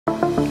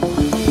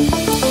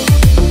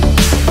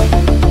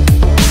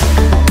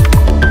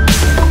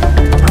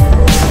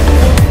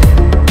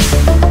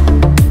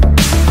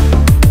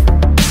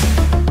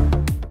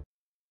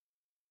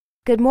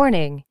Good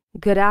morning,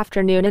 good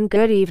afternoon and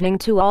good evening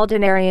to all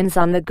dinarians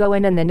on the go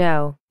and in the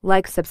know.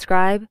 Like,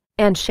 subscribe,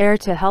 and share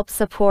to help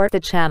support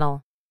the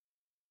channel.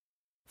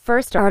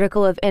 First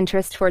article of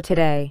interest for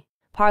today.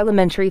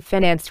 Parliamentary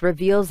Finance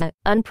reveals an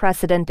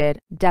unprecedented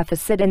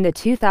deficit in the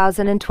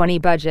 2020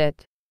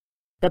 budget.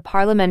 The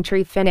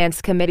Parliamentary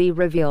Finance Committee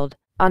revealed,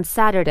 on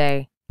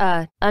Saturday,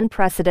 an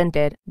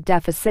unprecedented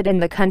deficit in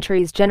the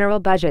country's general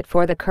budget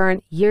for the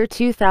current year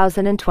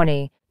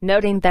 2020,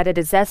 noting that it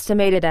is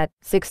estimated at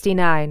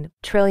 69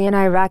 trillion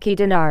Iraqi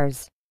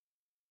dinars.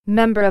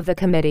 Member of the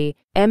committee,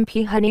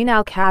 MP Hanin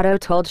Al-Kato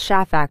told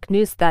Shafaq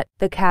News that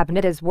the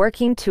cabinet is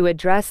working to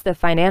address the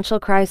financial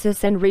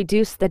crisis and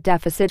reduce the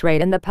deficit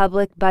rate in the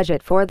public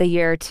budget for the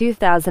year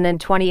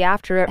 2020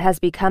 after it has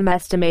become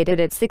estimated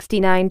at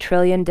 69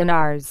 trillion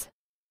dinars.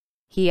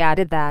 He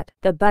added that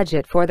the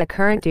budget for the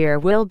current year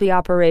will be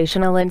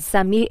operational and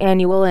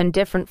semi-annual and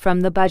different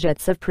from the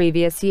budgets of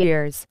previous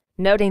years,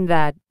 noting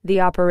that the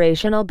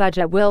operational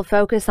budget will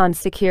focus on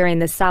securing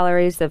the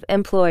salaries of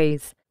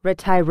employees,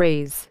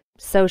 retirees,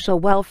 social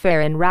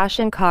welfare and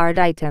ration card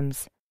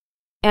items.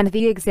 And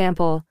the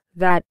example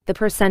that the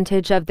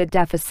percentage of the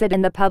deficit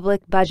in the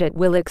public budget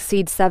will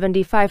exceed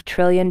 75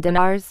 trillion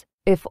dinars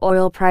if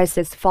oil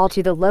prices fall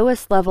to the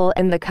lowest level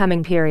in the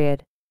coming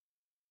period.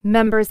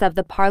 Members of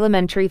the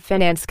Parliamentary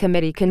Finance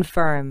Committee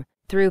confirm,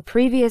 through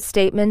previous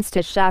statements to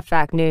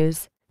Shafaq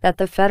News, that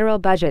the federal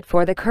budget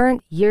for the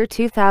current year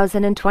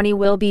 2020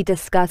 will be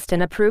discussed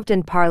and approved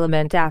in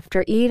Parliament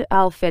after Eid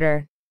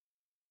al-Fitr.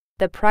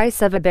 The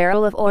price of a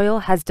barrel of oil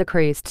has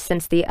decreased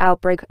since the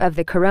outbreak of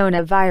the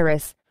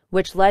coronavirus,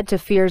 which led to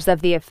fears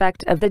of the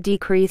effect of the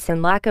decrease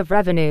and lack of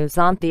revenues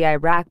on the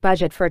Iraq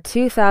budget for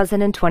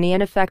 2020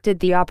 and affected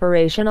the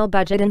operational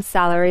budget and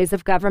salaries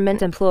of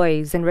government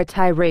employees and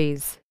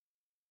retirees.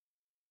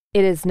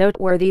 It is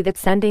noteworthy that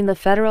sending the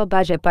federal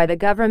budget by the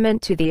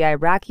government to the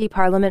Iraqi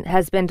parliament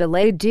has been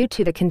delayed due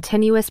to the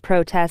continuous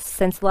protests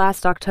since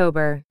last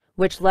October,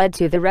 which led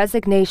to the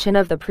resignation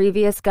of the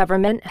previous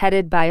government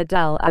headed by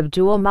Adel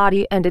Abdul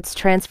Mahdi and its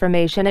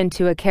transformation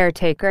into a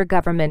caretaker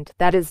government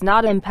that is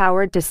not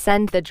empowered to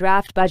send the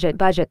draft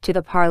budget to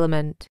the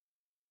parliament.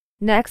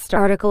 Next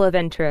article of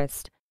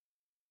interest.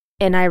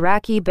 An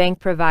Iraqi bank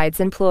provides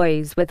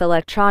employees with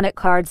electronic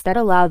cards that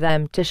allow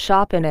them to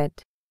shop in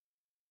it.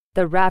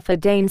 The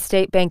Rafah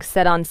State Bank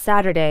said on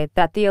Saturday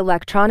that the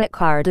electronic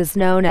card is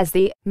known as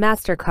the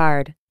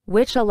Mastercard,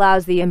 which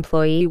allows the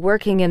employee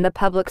working in the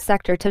public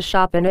sector to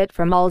shop in it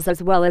for malls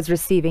as well as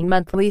receiving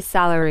monthly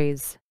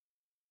salaries.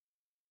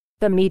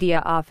 The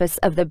media office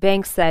of the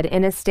bank said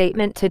in a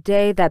statement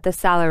today that the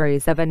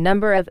salaries of a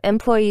number of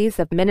employees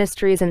of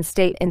ministries and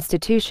state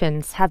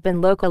institutions have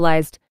been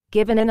localized,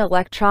 given an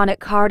electronic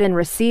card and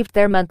received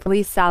their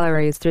monthly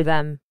salaries through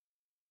them.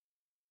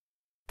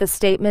 The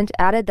statement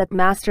added that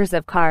masters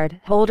of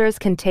card holders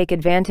can take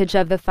advantage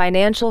of the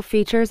financial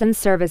features and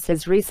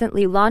services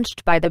recently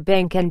launched by the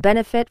bank and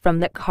benefit from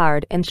the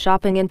card in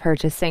shopping and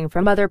purchasing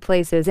from other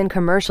places in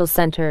commercial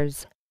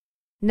centers.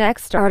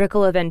 Next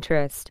article of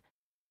interest.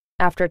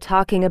 After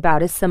talking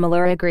about a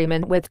similar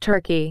agreement with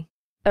Turkey,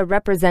 a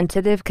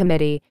representative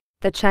committee,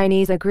 the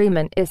Chinese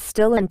agreement is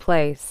still in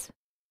place.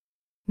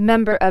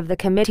 Member of the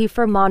Committee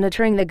for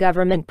Monitoring the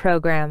Government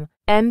Program,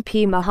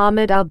 MP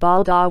Mohammed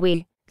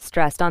al-Baldawi,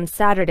 stressed on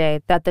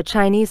Saturday that the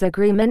Chinese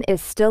agreement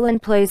is still in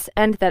place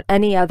and that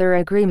any other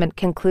agreement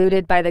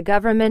concluded by the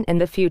government in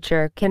the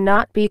future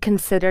cannot be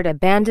considered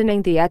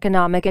abandoning the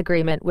economic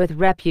agreement with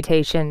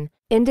reputation,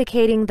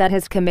 indicating that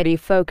his committee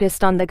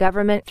focused on the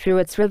government through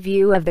its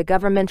review of the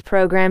government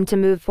program to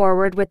move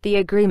forward with the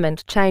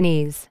agreement.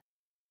 Chinese.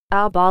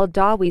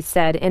 Al-Baldawi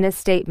said in a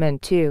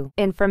statement to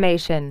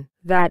Information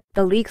that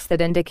the leaks that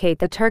indicate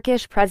the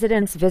Turkish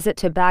president's visit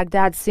to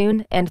Baghdad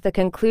soon and the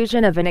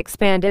conclusion of an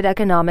expanded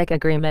economic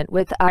agreement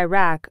with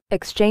Iraq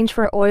exchange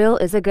for oil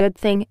is a good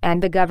thing,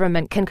 and the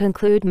government can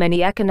conclude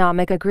many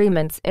economic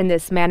agreements in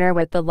this manner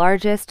with the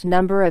largest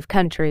number of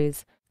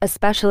countries,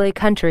 especially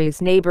countries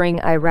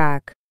neighboring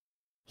Iraq.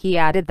 He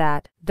added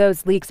that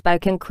those leaks by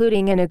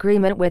concluding an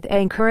agreement with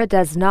Ankara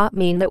does not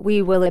mean that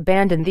we will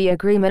abandon the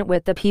agreement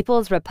with the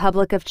People's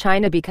Republic of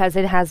China because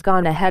it has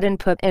gone ahead and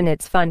put in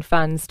its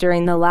funds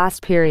during the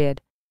last period,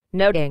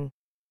 noting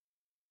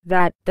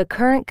that the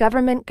current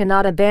government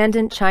cannot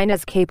abandon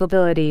China's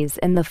capabilities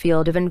in the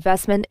field of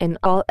investment in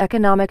all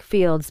economic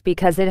fields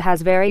because it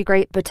has very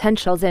great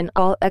potentials in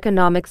all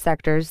economic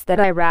sectors that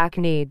Iraq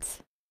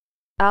needs.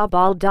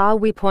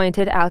 Al-Baldawi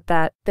pointed out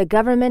that the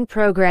Government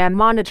Program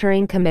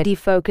Monitoring Committee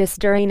focused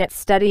during its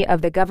study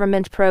of the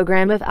government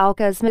program of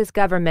Al-Qasm's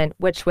government,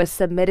 which was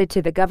submitted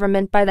to the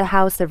government by the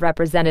House of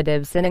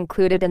Representatives and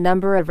included a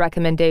number of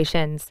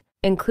recommendations,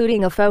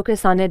 including a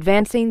focus on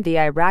advancing the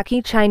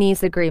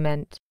Iraqi-Chinese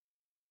agreement.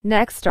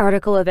 Next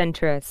article of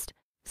interest.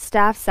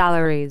 Staff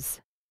salaries.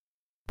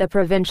 The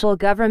provincial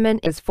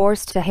government is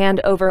forced to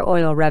hand over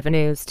oil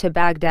revenues to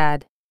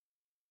Baghdad.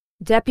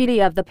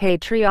 Deputy of the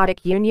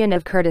Patriotic Union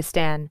of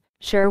Kurdistan,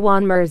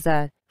 Sherwan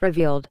Mirza,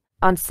 revealed,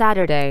 on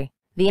Saturday,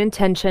 the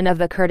intention of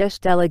the Kurdish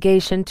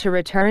delegation to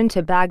return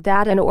to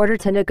Baghdad in order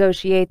to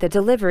negotiate the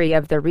delivery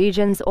of the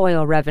region's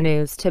oil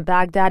revenues to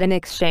Baghdad in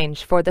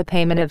exchange for the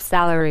payment of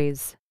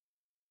salaries.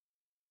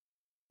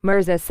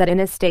 Mirza said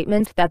in a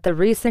statement that the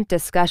recent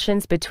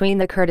discussions between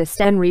the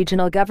Kurdistan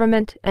Regional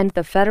Government and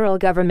the federal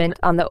government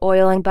on the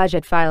oil and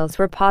budget files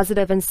were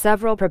positive and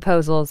several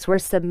proposals were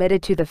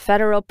submitted to the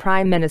federal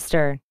prime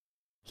minister.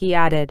 He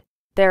added,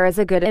 "There is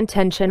a good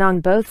intention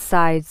on both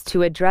sides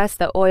to address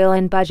the oil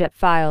and budget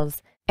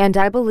files, and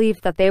I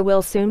believe that they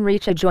will soon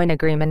reach a joint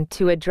agreement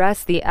to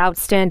address the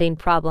outstanding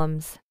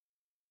problems."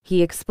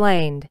 He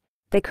explained,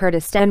 the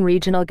Kurdistan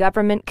Regional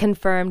Government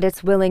confirmed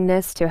its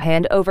willingness to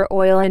hand over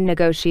oil and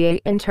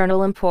negotiate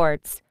internal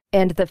imports,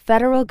 and the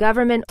federal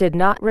government did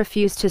not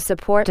refuse to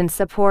support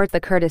the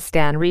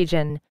Kurdistan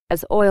region,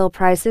 as oil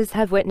prices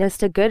have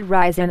witnessed a good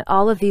rise, and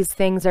all of these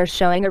things are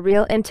showing a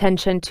real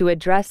intention to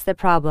address the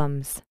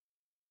problems.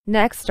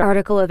 Next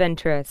article of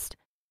interest.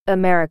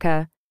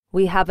 America,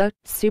 we have a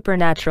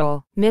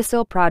supernatural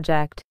missile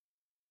project.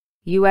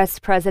 U.S.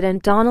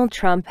 President Donald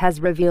Trump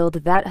has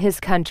revealed that his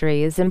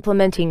country is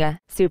implementing a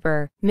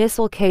super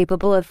missile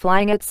capable of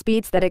flying at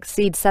speeds that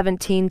exceed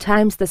 17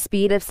 times the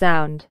speed of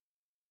sound.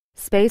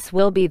 Space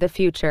will be the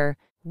future,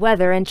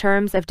 whether in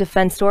terms of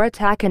defense or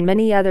attack and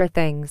many other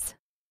things.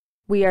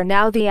 We are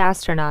now the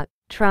astronaut,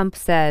 Trump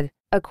said,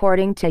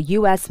 according to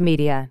U.S.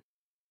 media.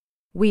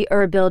 We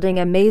are building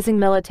amazing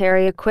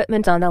military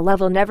equipment on a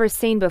level never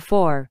seen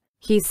before,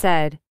 he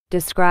said,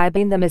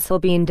 describing the missile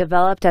being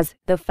developed as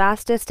the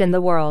fastest in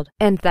the world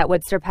and that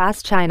would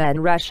surpass China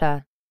and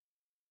Russia.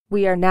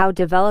 We are now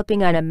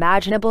developing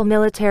unimaginable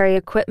military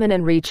equipment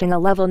and reaching a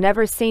level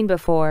never seen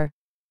before.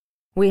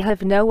 We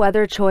have no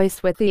other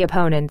choice with the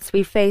opponents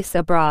we face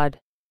abroad.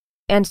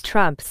 And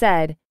Trump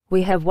said,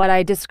 we have what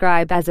I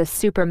describe as a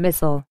super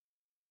missile.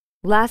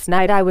 Last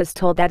night I was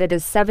told that it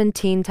is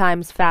 17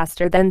 times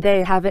faster than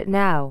they have it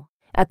now,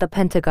 at the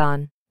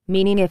Pentagon.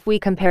 Meaning if we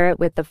compare it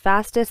with the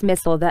fastest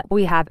missile that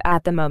we have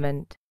at the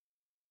moment.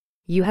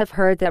 You have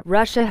heard that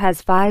Russia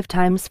has 5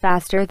 times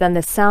faster than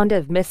the sound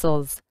of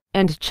missiles,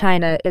 and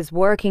China is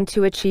working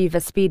to achieve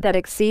a speed that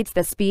exceeds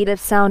the speed of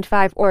sound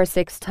 5 or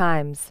 6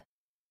 times.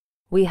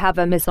 We have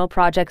a missile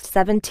project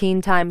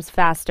 17 times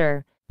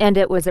faster, and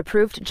it was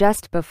approved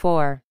just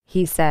before,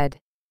 he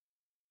said.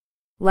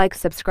 Like,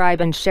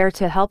 subscribe and share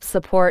to help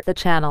support the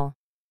channel.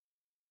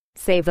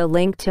 Save the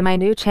link to my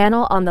new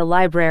channel on the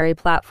library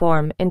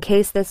platform in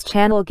case this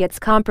channel gets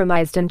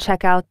compromised, and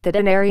check out the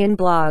Dinarian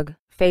blog,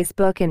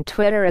 Facebook and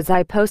Twitter as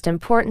I post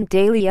important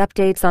daily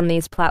updates on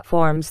these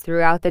platforms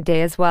throughout the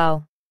day as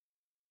well.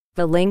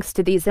 The links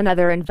to these and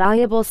other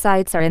invaluable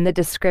sites are in the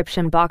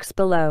description box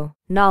below.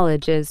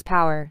 Knowledge is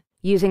power.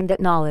 Using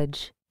that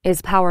knowledge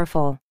is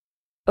powerful.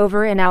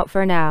 Over and out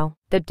for now,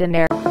 the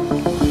Dinar.